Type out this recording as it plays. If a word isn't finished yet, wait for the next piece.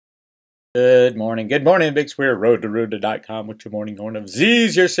Good morning, Bix Weir, roadtoruda.com with your morning horn of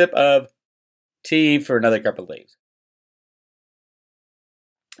Z's, your sip of tea for another couple of days.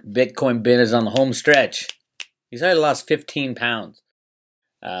 Bitcoin bin is on the home stretch. He's already lost 15 pounds.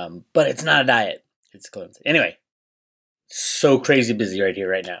 But it's not a diet. It's cleansing. Anyway, so crazy busy right here,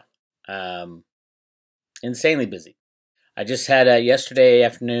 right now. Insanely busy. I just had yesterday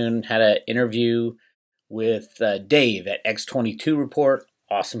afternoon, had an interview with Dave at X22 Report.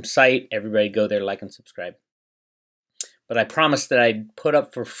 Awesome site. Everybody go there, like and subscribe. But I promised that I'd put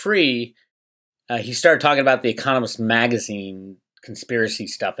up for free. He started talking about the Economist magazine conspiracy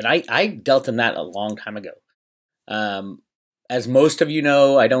stuff, and I dealt him that a long time ago. As most of you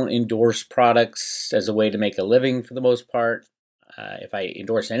know, I don't endorse products as a way to make a living for the most part. If I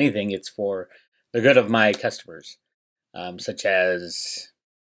endorse anything, it's for the good of my customers, such as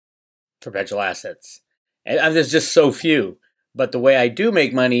perpetual assets. And there's just so few. But the way I do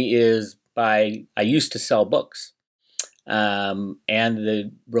make money is I used to sell books and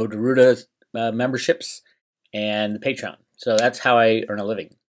the Road to Ruda memberships and the Patreon. So that's how I earn a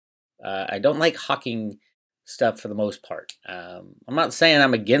living. I don't like hawking stuff for the most part. I'm not saying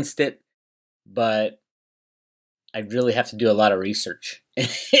I'm against it, but I really have to do a lot of research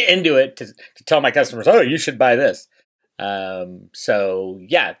into it to tell my customers, oh, you should buy this. So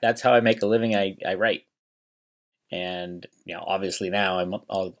yeah, that's how I make a living. I write. And, obviously now I'm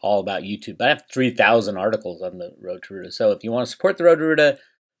all about YouTube. But I have 3,000 articles on the Road to Ruda. So if you want to support the Road to Ruda,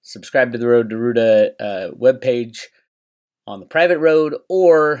 subscribe to the Road to Ruda webpage on the private road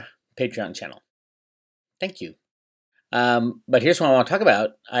or Patreon channel. Thank you. But here's what I want to talk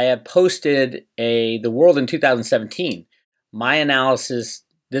about. I have posted The World in 2017. My analysis,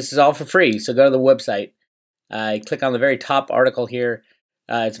 this is all for free, so go to the website. Click on the very top article here.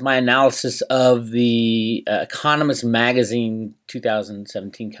 It's my analysis of the Economist magazine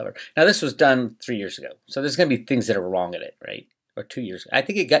 2017 cover. Now, this was done 3 years ago, so there's going to be things that are wrong in it, right? Or 2 years ago. I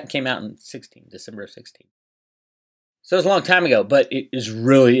think it came out in December of 16. So it was a long time ago, but it is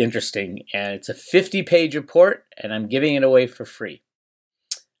really interesting, and it's a 50-page report, and I'm giving it away for free.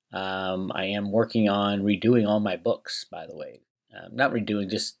 I am working on redoing all my books, by the way. Not redoing,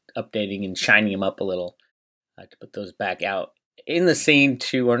 just updating and shining them up a little to put those back out in the scene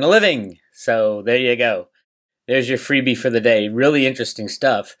to earn a living. So there you go. There's your freebie for the day. Really interesting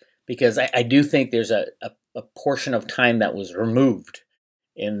stuff, because I do think there's a portion of time that was removed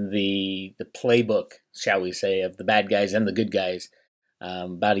in the playbook, shall we say, of the bad guys and the good guys.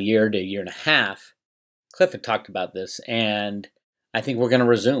 About a year to a year and a half, Cliff had talked about this, and I think we're going to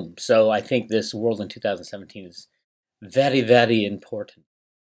resume. So I think this World in 2017 is very, very important.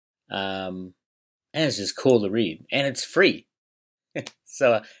 And it's just cool to read, and it's free.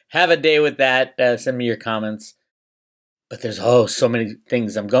 So have a day with that. Send me your comments. But there's so many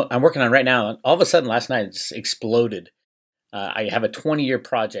things I'm working on right now. All of a sudden, last night it just exploded. I have a 20-year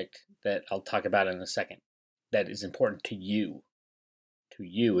project that I'll talk about in a second that is important to you. To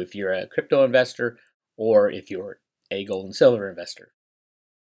you, if you're a crypto investor or if you're a gold and silver investor.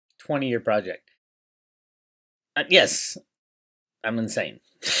 20-year project. Yes, I'm insane.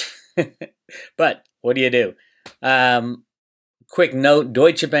 But what do you do? Quick note,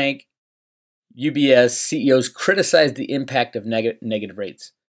 Deutsche Bank, UBS CEOs criticize the impact of negative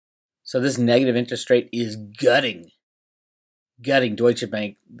rates. So this negative interest rate is gutting Deutsche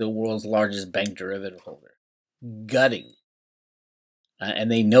Bank, the world's largest bank derivative holder. Gutting. And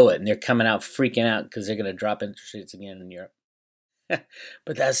they know it, and they're coming out freaking out because they're going to drop interest rates again in Europe.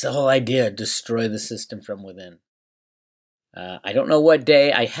 But that's the whole idea, destroy the system from within. I don't know what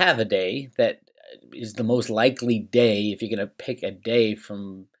day. I have a day that is the most likely day. If you're going to pick a day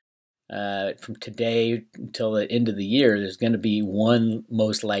from today until the end of the year, there's going to be one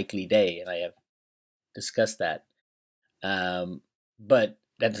most likely day, and I have discussed that. But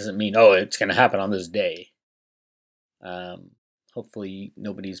that doesn't mean, it's going to happen on this day. Hopefully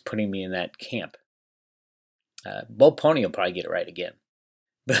nobody's putting me in that camp. Bo Pony will probably get it right again.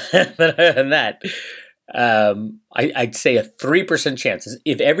 But other than that, I'd say a 3% chance.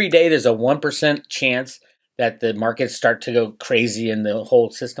 If every day there's a 1% chance that the markets start to go crazy and the whole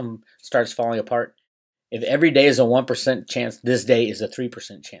system starts falling apart, if every day is a 1% chance, this day is a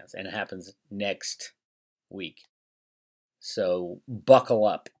 3% chance, and it happens next week. So buckle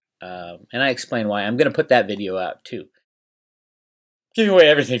up. And I explain why. I'm going to put that video out too. Giving away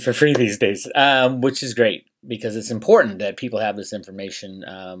everything for free these days, which is great because it's important that people have this information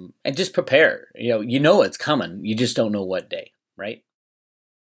and just prepare. You know it's coming. You just don't know what day, right?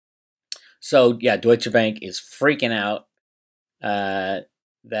 So yeah, Deutsche Bank is freaking out that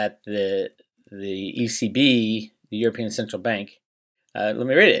the ECB, the European Central Bank, Let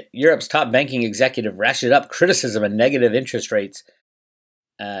me read it. Europe's top banking executive ratcheted up criticism of negative interest rates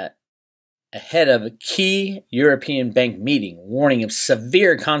ahead of a key European bank meeting, warning of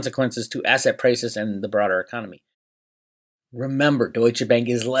severe consequences to asset prices and the broader economy. Remember, Deutsche Bank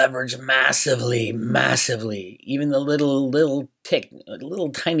is leveraged massively, massively. Even the little tick, a little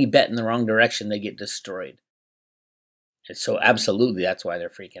tiny bet in the wrong direction, they get destroyed. And so absolutely, that's why they're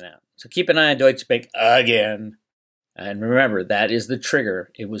freaking out. So keep an eye on Deutsche Bank again. And remember, that is the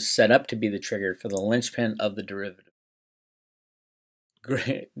trigger. It was set up to be the trigger for the linchpin of the derivative.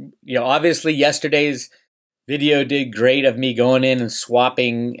 Great. Obviously yesterday's video did great of me going in and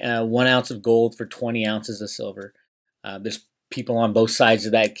swapping 1 ounce of gold for 20 ounces of silver. There's people on both sides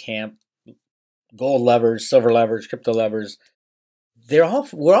of that camp. Gold lovers, silver lovers, crypto lovers. We're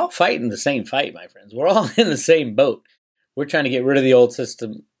all fighting the same fight, my friends. We're all in the same boat. We're trying to get rid of the old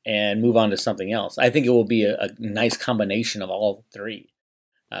system and move on to something else. I think it will be a nice combination of all three.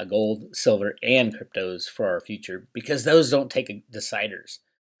 Gold, silver, and cryptos for our future, because those don't take deciders.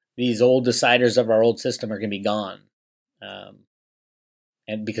 These old deciders of our old system are going to be gone.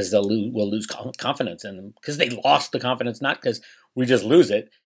 And because we'll lose confidence in them, because they lost the confidence, not because we just lose it.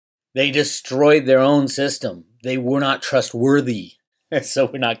 They destroyed their own system. They were not trustworthy, so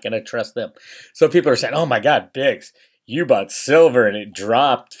we're not going to trust them. So people are saying, oh my God, Bix, you bought silver and it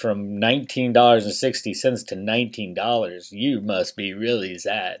dropped from $19.60 to $19. You must be really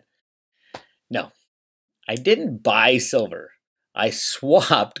sad. No, I didn't buy silver. I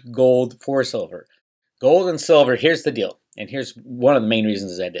swapped gold for silver. Gold and silver, here's the deal. And here's one of the main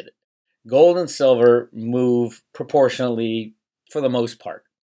reasons I did it. Gold and silver move proportionally for the most part.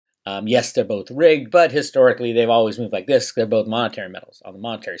 Yes, they're both rigged, but historically they've always moved like this. They're both monetary metals on the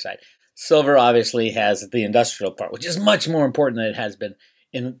monetary side. Silver obviously has the industrial part, which is much more important than it has been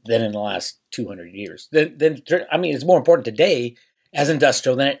than in the last 200 years. It's more important today as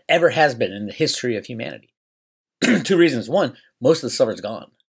industrial than it ever has been in the history of humanity. Two reasons. One, most of the silver is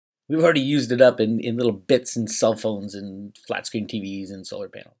gone. We've already used it up in little bits and cell phones and flat screen TVs and solar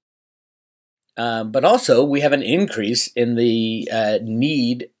panels. But also, we have an increase in the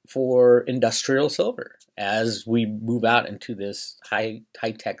need for industrial silver as we move out into this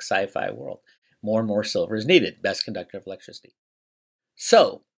high-tech sci-fi world. More and more silver is needed, best conductor of electricity.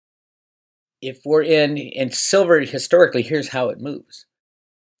 So, if we're in silver historically, here's how it moves.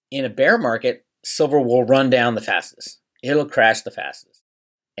 In a bear market, silver will run down the fastest. It'll crash the fastest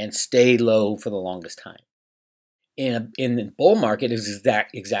and stay low for the longest time. In the bull market, it's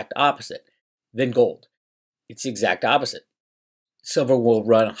exact opposite than gold. It's the exact opposite. Silver will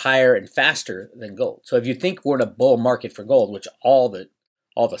run higher and faster than gold. So if you think we're in a bull market for gold, which all the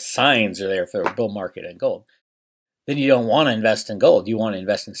signs are there for a bull market in gold, then you don't want to invest in gold. You want to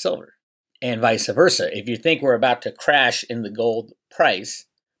invest in silver, and vice versa. If you think we're about to crash in the gold price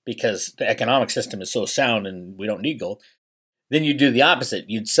because the economic system is so sound and we don't need gold, then you do the opposite.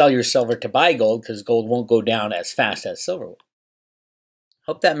 You'd sell your silver to buy gold because gold won't go down as fast as silver will.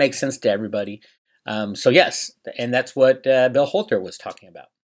 Hope that makes sense to everybody. So yes, and that's what Bill Holter was talking about.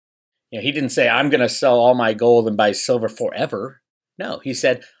 He didn't say, I'm going to sell all my gold and buy silver forever. No, he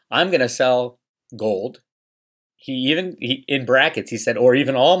said, I'm going to sell gold. He in brackets, he said, or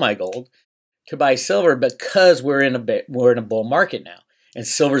even all my gold to buy silver because we're in a bull market now. And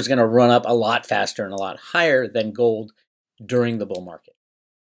silver is going to run up a lot faster and a lot higher than gold during the bull market.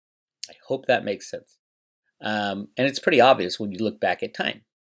 I hope that makes sense. And it's pretty obvious when you look back at time.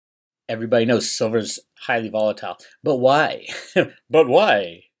 Everybody knows silver's highly volatile. But why? But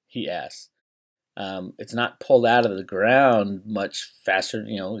why? He asks. It's not pulled out of the ground much faster.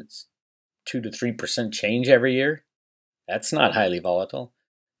 It's 2 to 3% change every year. That's not highly volatile.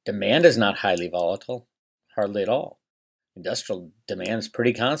 Demand is not highly volatile, hardly at all. Industrial demand is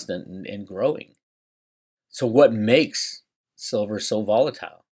pretty constant and growing. So what makes silver so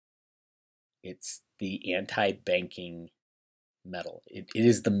volatile? It's the anti-banking metal. It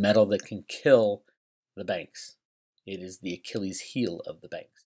is the metal that can kill the banks. It is the Achilles heel of the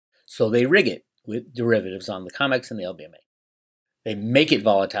banks. So they rig it with derivatives on the COMEX and the LBMA. They make it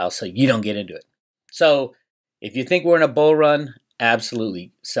volatile so you don't get into it. So if you think we're in a bull run,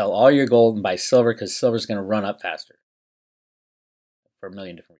 absolutely sell all your gold and buy silver because silver's going to run up faster for a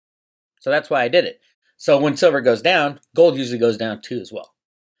million different reasons. So that's why I did it. So when silver goes down, gold usually goes down too as well.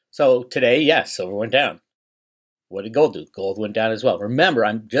 So today, yes, silver went down. What did gold do? Gold went down as well. Remember,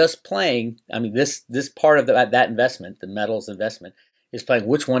 I'm just playing. This part of that investment, the metals investment, is playing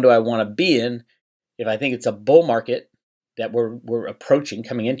which one do I want to be in if I think it's a bull market that we're approaching,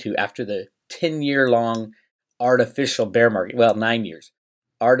 coming into after the 10-year-long artificial bear market. Well, 9 years.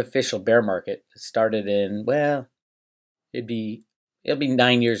 Artificial bear market started in, it'd be It'll be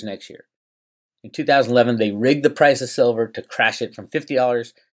 9 years next year. In 2011, they rigged the price of silver to crash it from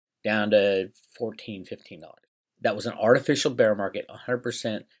 $50 down to $14, $15. That was an artificial bear market,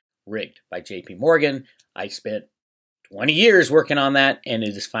 100% rigged by JP Morgan. I spent 20 years working on that, and it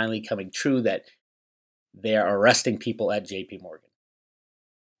is finally coming true that they are arresting people at JP Morgan.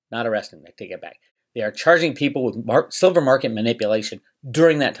 Not arresting, I take it back. They are charging people with silver market manipulation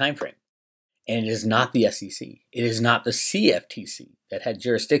during that time frame. And it is not the SEC. It is not the CFTC that had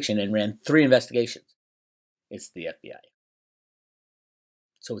jurisdiction and ran 3 investigations. It's the FBI.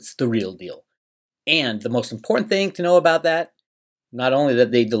 So it's the real deal. And the most important thing to know about that, not only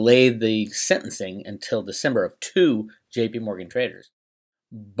that they delayed the sentencing until December of 2 JP Morgan traders,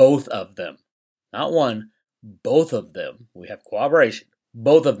 both of them, not one, both of them, we have cooperation,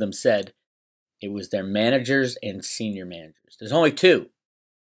 both of them said it was their managers and senior managers. There's only 2.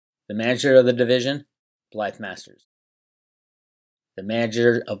 The manager of the division, Blythe Masters. The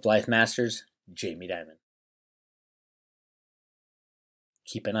manager of Blythe Masters, Jamie Dimon.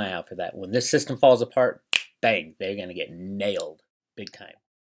 Keep an eye out for that. When this system falls apart, bang, they're going to get nailed big time.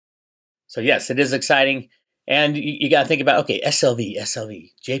 So yes, it is exciting. And you got to think about, okay,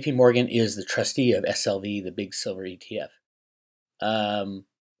 SLV. JP Morgan is the trustee of SLV, the big silver ETF.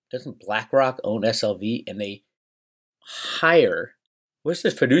 Doesn't BlackRock own SLV? And they hire, where's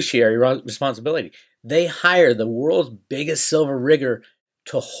the fiduciary responsibility? They hire the world's biggest silver rigger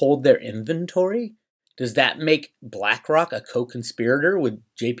to hold their inventory? Does that make BlackRock a co-conspirator with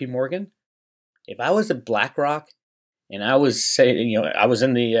JP Morgan? If I was at BlackRock and I was saying, I was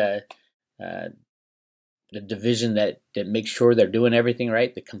in the division that makes sure they're doing everything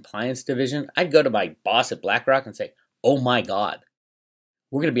right, the compliance division, I'd go to my boss at BlackRock and say, oh my God,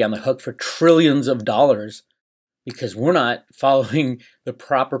 we're going to be on the hook for trillions of dollars because we're not following the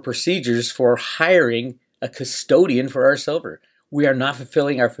proper procedures for hiring a custodian for our silver. We are not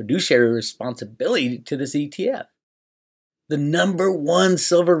fulfilling our fiduciary responsibility to this ETF. The number 1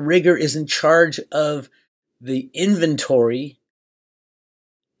 silver rigger is in charge of the inventory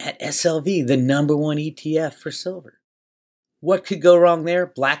at SLV, the number 1 ETF for silver. What could go wrong there?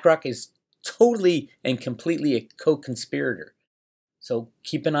 BlackRock is totally and completely a co-conspirator. So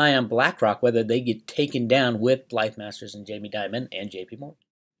keep an eye on BlackRock, whether they get taken down with Blythe Masters and Jamie Dimon and JP Morgan.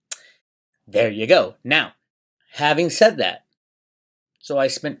 There you go. Now, having said that, so I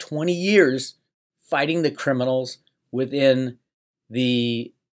spent 20 years fighting the criminals within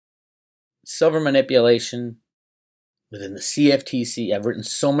the silver manipulation, within the CFTC. I've written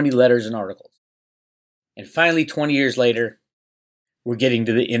so many letters and articles. And finally, 20 years later, we're getting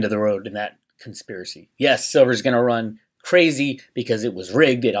to the end of the road in that conspiracy. Yes, silver's going to run crazy because it was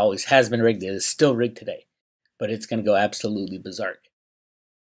rigged. It always has been rigged. It is still rigged today. But it's going to go absolutely berserk.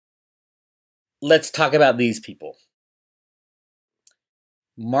 Let's talk about these people.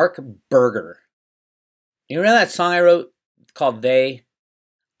 Mark Berger. You remember that song I wrote called They?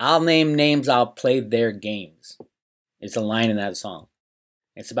 I'll name names, I'll play their games. It's a line in that song.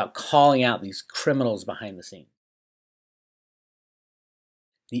 It's about calling out these criminals behind the scenes.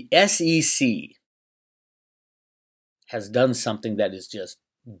 The SEC has done something that is just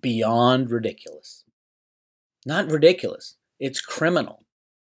beyond ridiculous. Not ridiculous, it's criminal.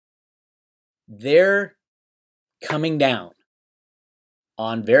 They're coming down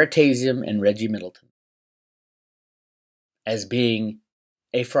on Veritasium and Reggie Middleton as being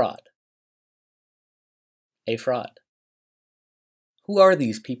a fraud. A fraud. Who are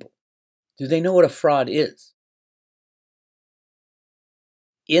these people? Do they know what a fraud is?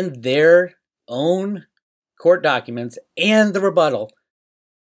 In their own court documents and the rebuttal,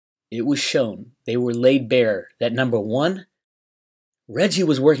 it was shown, they were laid bare that number 1, Reggie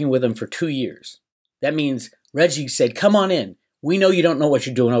was working with them for 2 years. That means Reggie said, come on in. We know you don't know what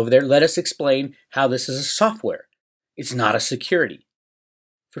you're doing over there. Let us explain how this is a software. It's not a security.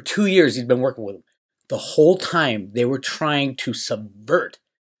 For 2 years, he'd been working with them. The whole time, they were trying to subvert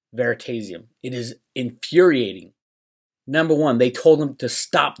Veritasium. It is infuriating. Number 1, they told him to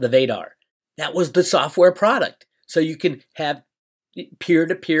stop the VADAR. That was the software product. So you can have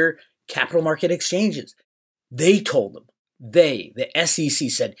peer-to-peer capital market exchanges. They told them. The SEC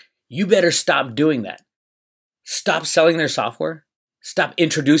said, you better stop doing that. Stop selling their software. Stop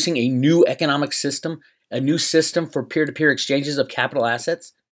introducing a new economic system, a new system for peer-to-peer exchanges of capital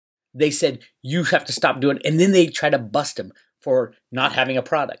assets. They said, you have to stop doing it. And then they try to bust him for not having a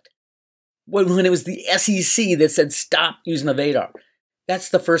product. When it was the SEC that said, stop using the VADAR. That's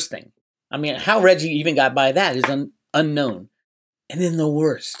the first thing. I mean, how Reggie even got by that is unknown. And then the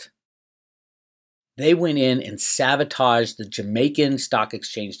worst. They went in and sabotaged the Jamaican stock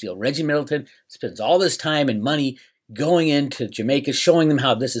exchange deal. Reggie Middleton spends all this time and money going into Jamaica, showing them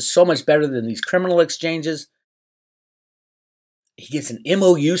how this is so much better than these criminal exchanges. He gets an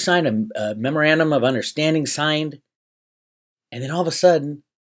MOU signed, a memorandum of understanding signed, and then all of a sudden,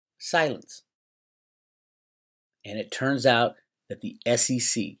 silence. And it turns out that the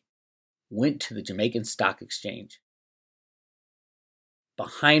SEC went to the Jamaican Stock Exchange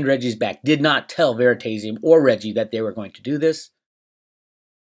behind Reggie's back, did not tell Veritasium or Reggie that they were going to do this,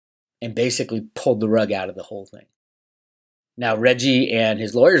 and basically pulled the rug out of the whole thing. Now, Reggie and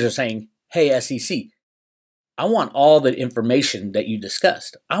his lawyers are saying, hey, SEC, I want all the information that you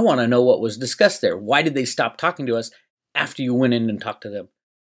discussed. I want to know what was discussed there. Why did they stop talking to us after you went in and talked to them?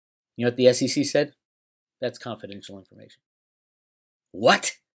 You know what the SEC said? That's confidential information.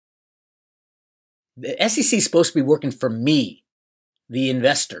 What? The SEC is supposed to be working for me, the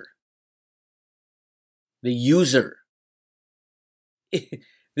investor, the user, the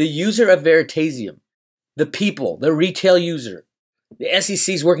user of Veritasium, the people, the retail user. The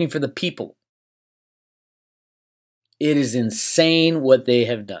SEC is working for the people. It is insane what they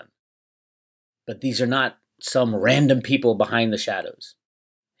have done. But these are not some random people behind the shadows.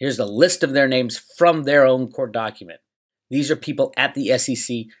 Here's a list of their names from their own court document. These are people at the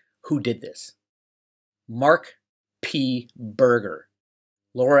SEC who did this. Mark P. Berger,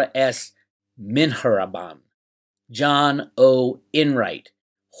 Laura S. Minharaban, John O. Enright,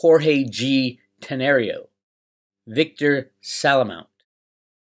 Jorge G. Tenario, Victor Salamount.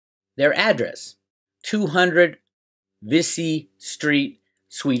 Their address, 200 Vesey Street,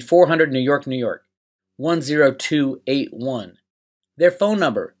 Suite 400, New York, New York, 10281. Their phone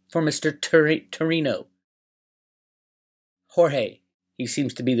number for Mr. Torino. Jorge, he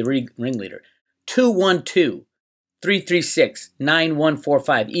seems to be the ringleader.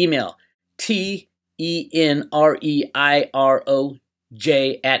 212-336-9145. Email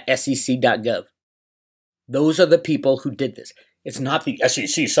TENREIROJ@sec.gov. Those are the people who did this. It's not the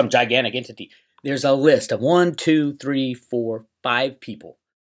SEC, some gigantic entity. There's a list of 1, 2, 3, 4, 5 people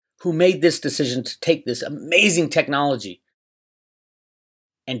who made this decision to take this amazing technology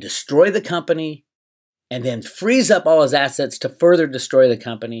and destroy the company, and then freeze up all his assets to further destroy the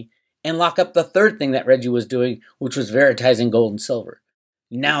company, and lock up the third thing that Reggie was doing, which was veritizing gold and silver.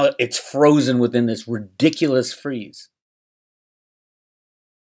 Now it's frozen within this ridiculous freeze.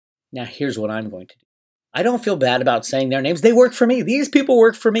 Now here's what I'm going to do. I don't feel bad about saying their names. They work for me. These people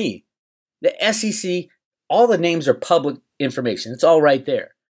work for me. The SEC, all the names are public information. It's all right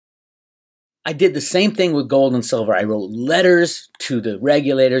there. I did the same thing with gold and silver. I wrote letters to the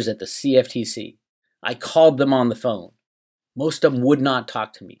regulators at the CFTC. I called them on the phone. Most of them would not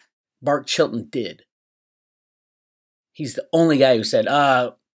talk to me. Bart Chilton did. He's the only guy who said,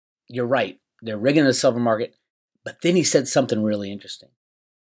 you're right. They're rigging the silver market. But then he said something really interesting.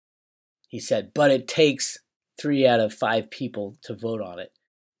 He said, but it takes 3 out of 5 people to vote on it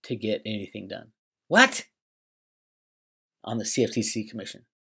to get anything done. What? On the CFTC commission.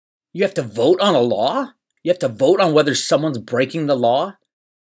 You have to vote on a law? You have to vote on whether someone's breaking the law?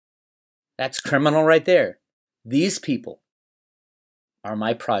 That's criminal right there. These people are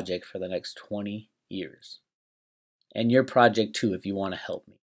my project for the next 20 years. And your project too, if you want to help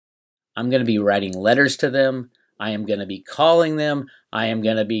me. I'm going to be writing letters to them. I am going to be calling them. I am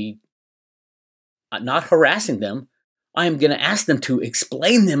going to be not harassing them. I am going to ask them to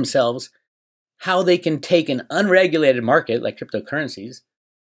explain themselves how they can take an unregulated market like cryptocurrencies,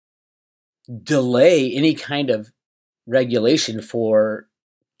 delay any kind of regulation for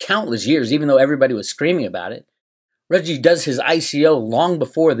countless years, even though everybody was screaming about it. Reggie does his ICO long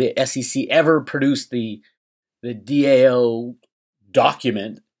before the SEC ever produced the DAO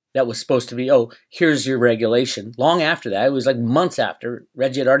document that was supposed to be, oh, here's your regulation. Long after that, it was like months after,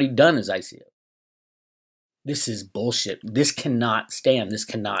 Reggie had already done his ICO. This is bullshit. This cannot stand. This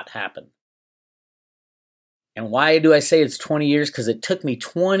cannot happen. And why do I say it's 20 years? Because it took me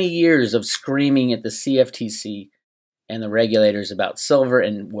 20 years of screaming at the CFTC and the regulators about silver,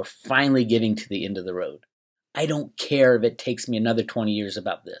 and we're finally getting to the end of the road. I don't care if it takes me another 20 years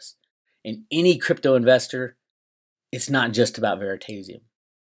about this. And any crypto investor, it's not just about Veritasium.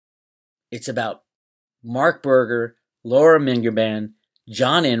 It's about Mark Berger, Laura Mingerban,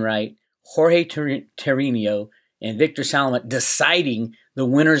 John Enright, Jorge Terenio, and Victor Salamat deciding the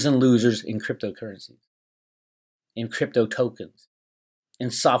winners and losers in cryptocurrencies, in crypto tokens,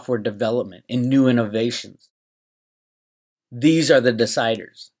 in software development, in new innovations. These are the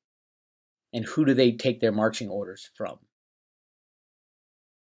deciders. And who do they take their marching orders from?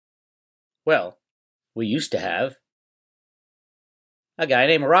 Well, we used to have a guy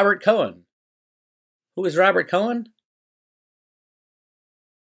named Robert Cohen. Who is Robert Cohen?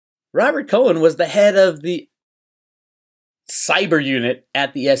 Robert Cohen was the head of the cyber unit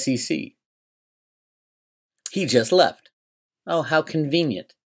at the SEC. He just left. Oh, how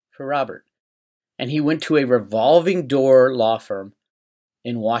convenient for Robert. And he went to a revolving door law firm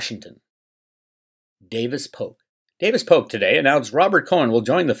in Washington, Davis Polk. Davis Polk today announced Robert Cohen will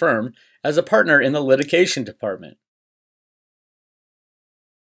join the firm as a partner in the litigation department.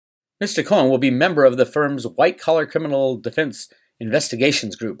 Mr. Cohen will be member of the firm's white-collar criminal defense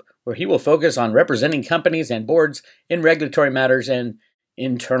investigations group, where he will focus on representing companies and boards in regulatory matters and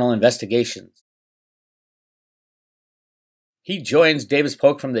internal investigations. He joins Davis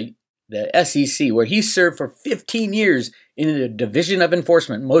Polk from the SEC, where he served for 15 years in the Division of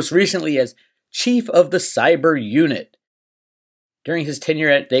Enforcement, most recently as Chief of the Cyber Unit. During his tenure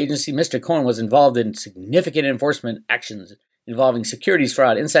at the agency, Mr. Cohen was involved in significant enforcement actions involving securities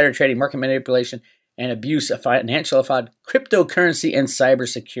fraud, insider trading, market manipulation, and abuse of financial fraud, cryptocurrency, and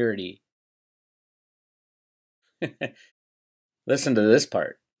cybersecurity. Listen to this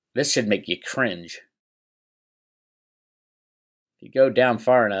part. This should make you cringe. If you go down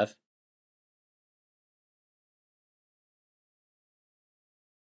far enough,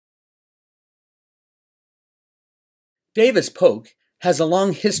 Davis Polk has a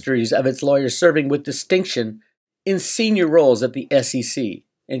long history of its lawyers serving with distinction in senior roles at the SEC,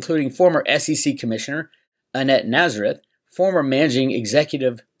 including former SEC Commissioner Annette Nazareth, former Managing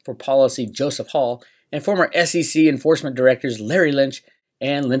Executive for Policy Joseph Hall, and former SEC Enforcement Directors Larry Lynch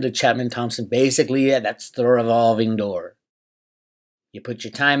and Linda Chapman Thompson. Basically, that's the revolving door. You put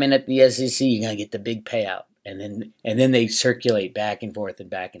your time in at the SEC, you're going to get the big payout. And then they circulate back and forth and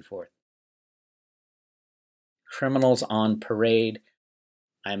back and forth. Criminals on parade.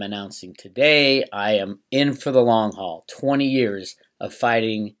 I'm announcing today I am in for the long haul. 20 years of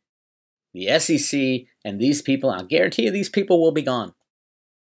fighting the SEC and these people. I'll guarantee you these people will be gone.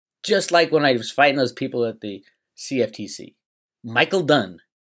 Just like when I was fighting those people at the CFTC. Michael Dunn,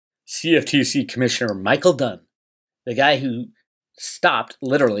 CFTC Commissioner Michael Dunn, the guy who stopped,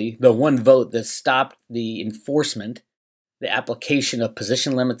 literally, the one vote that stopped the enforcement, the application of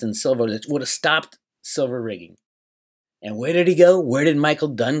position limits in silver that would have stopped silver rigging. And where did he go? Where did Michael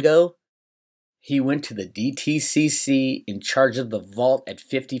Dunn go? He went to the DTCC in charge of the vault at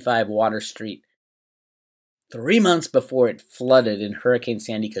 55 Water Street 3 months before it flooded in Hurricane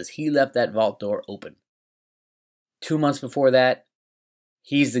Sandy because he left that vault door open. 2 months before that,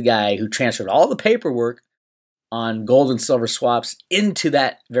 he's the guy who transferred all the paperwork on gold and silver swaps into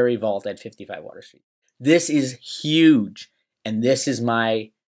that very vault at 55 Water Street. This is huge, and this is my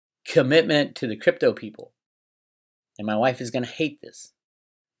commitment to the crypto people. And my wife is going to hate this.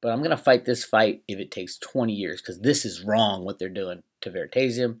 But I'm going to fight this fight if it takes 20 years, because this is wrong what they're doing to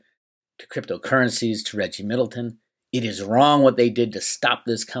Veritasium, to cryptocurrencies, to Reggie Middleton. It is wrong what they did to stop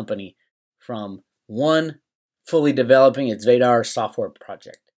this company from, one, fully developing its Vadar software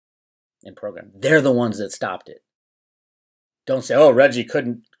project and program. They're the ones that stopped it. Don't say, oh, Reggie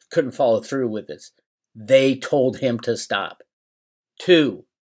couldn't follow through with this. They told him to stop. 2,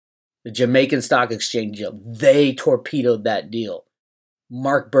 the Jamaican Stock Exchange deal. They torpedoed that deal.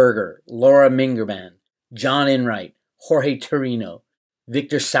 Mark Berger, Laura Mingerman, John Enright, Jorge Torino,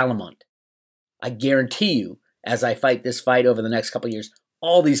 Victor Salamont. I guarantee you, as I fight this fight over the next couple of years,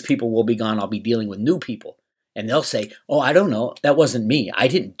 all these people will be gone. I'll be dealing with new people. And they'll say, oh, I don't know. That wasn't me. I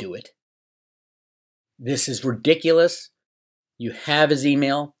didn't do it. This is ridiculous. You have his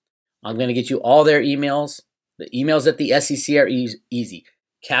email. I'm going to get you all their emails. The emails at the SEC are easy.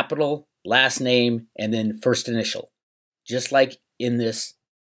 Capital, last name, and then first initial. Just like in this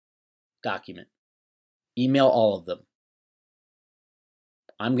document. Email all of them.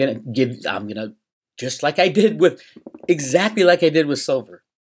 I'm going to, just like I did with, exactly like I did with silver.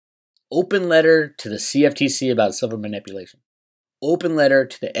 Open letter to the CFTC about silver manipulation. Open letter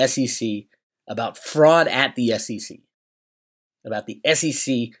to the SEC about fraud at the SEC. About the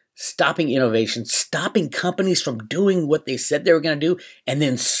SEC stopping innovation, stopping companies from doing what they said they were going to do, and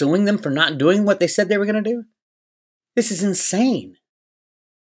then suing them for not doing what they said they were going to do? This is insane.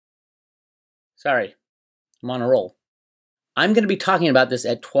 Sorry, I'm on a roll. I'm going to be talking about this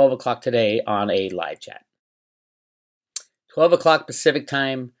at 12 o'clock today on a live chat. 12 o'clock Pacific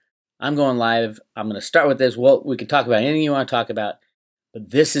time. I'm going live. I'm going to start with this. Well, we can talk about anything you want to talk about,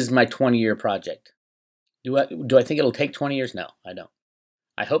 but this is my 20-year project. Do I think it'll take 20 years? No, I don't.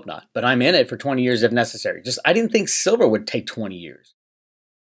 I hope not, but I'm in it for 20 years if necessary. I didn't think silver would take 20 years.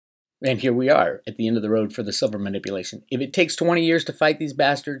 And here we are at the end of the road for the silver manipulation. If it takes 20 years to fight these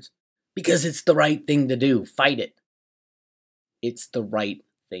bastards, because it's the right thing to do, fight it. It's the right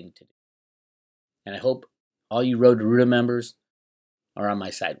thing to do. And I hope all you Road to Ruta members are on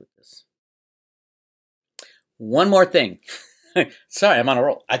my side with this. One more thing. Sorry, I'm on a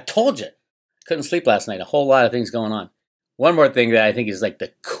roll. I told you. Couldn't sleep last night. A whole lot of things going on. One more thing that I think is like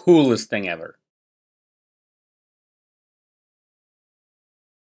the coolest thing ever.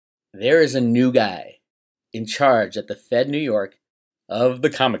 There is a new guy in charge at the Fed New York of the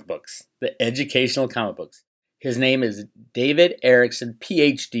comic books, the educational comic books. His name is David Erickson,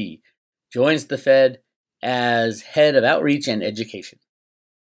 PhD. Joins the Fed as head of outreach and education.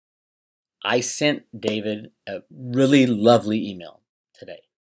 I sent David a really lovely email today.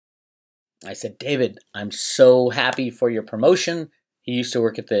 I said, David, I'm so happy for your promotion. He used to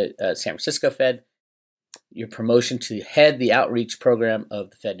work at the San Francisco Fed. Your promotion to head the outreach program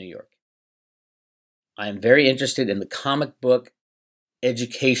of the Fed New York. I am very interested in the comic book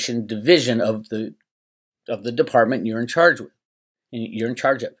education division of the department you're in charge of.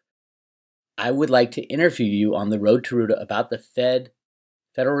 I would like to interview you on the road to Ruta about the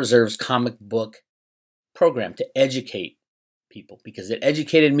Federal Reserve's comic book program to educate people, because it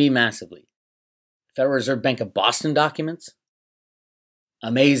educated me massively. Federal Reserve Bank of Boston documents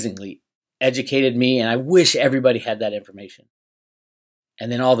amazingly educated me, and I wish everybody had that information. And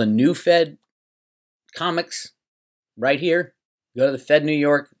then all the new Fed comics right here. Go to the Fed New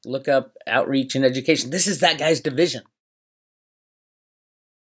York, look up outreach and education. This is that guy's division.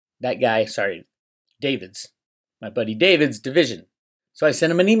 David's, my buddy David's division. So I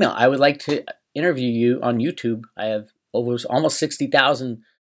sent him an email. I would like to interview you on YouTube. I have almost 60,000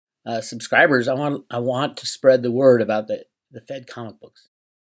 subscribers. I want to spread the word about the Fed comic books.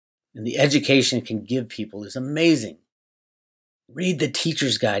 And the education it can give people is amazing. Read the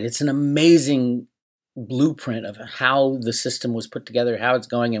teacher's guide. It's an amazing blueprint of how the system was put together, how it's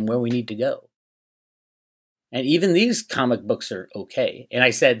going, and where we need to go. And even these comic books are okay. And I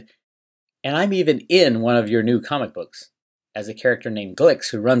said, and I'm even in one of your new comic books as a character named Glix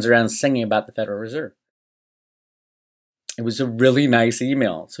who runs around singing about the Federal Reserve. It was a really nice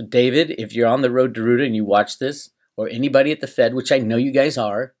email. So David, if you're on the road to Ruta and you watch this, or anybody at the Fed, which I know you guys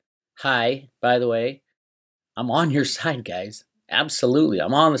are, hi, by the way, I'm on your side, guys. Absolutely.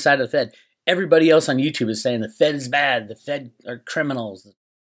 I'm on the side of the Fed. Everybody else on YouTube is saying the Fed is bad. The Fed are criminals.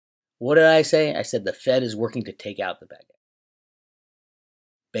 What did I say? I said the Fed is working to take out the bad guy.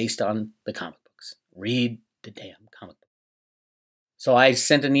 Based on the comic books. Read the damn comic book. So I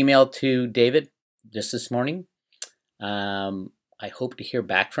sent an email to David just this morning. I hope to hear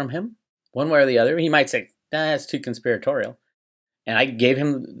back from him one way or the other. He might say, that's too conspiratorial. And I gave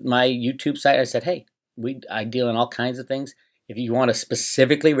him my YouTube site. I said, hey, I deal in all kinds of things. If you want to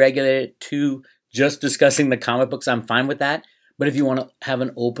specifically regulate it to just discussing the comic books, I'm fine with that. But if you want to have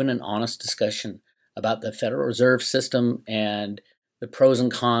an open and honest discussion about the Federal Reserve System and the pros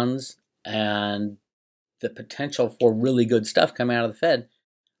and cons and the potential for really good stuff coming out of the Fed,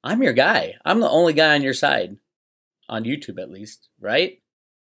 I'm your guy. I'm the only guy on your side, on YouTube at least, right?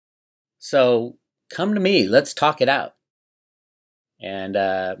 So come to me. Let's talk it out. And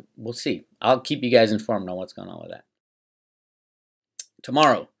we'll see. I'll keep you guys informed on what's going on with that.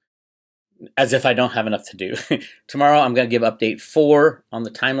 Tomorrow, as if I don't have enough to do. Tomorrow I'm going to give update 4 on the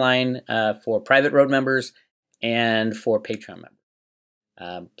timeline for private road members and for Patreon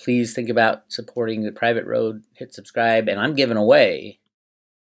members. Please think about supporting the private road. Hit subscribe. And I'm giving away,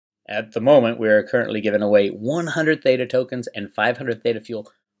 at the moment, we're currently giving away 100 Theta tokens and 500 Theta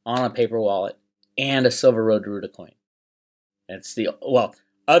fuel on a paper wallet and a Silver Road to Ruta coin. It's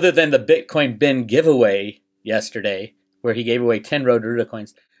other than the Bitcoin bin giveaway yesterday, where he gave away 10 Road to Ruta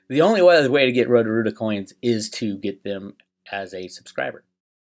coins, the only other way to get Road to Ruta coins is to get them as a subscriber.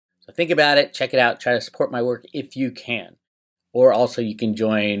 So think about it, check it out, try to support my work if you can. Or also you can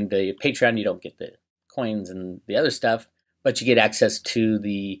join the Patreon. You don't get the coins and the other stuff, but you get access to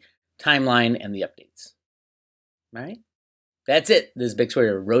the timeline and the updates. All right? That's it. This is Bix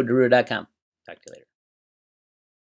Weir, roadtoruta.com. Talk to you later.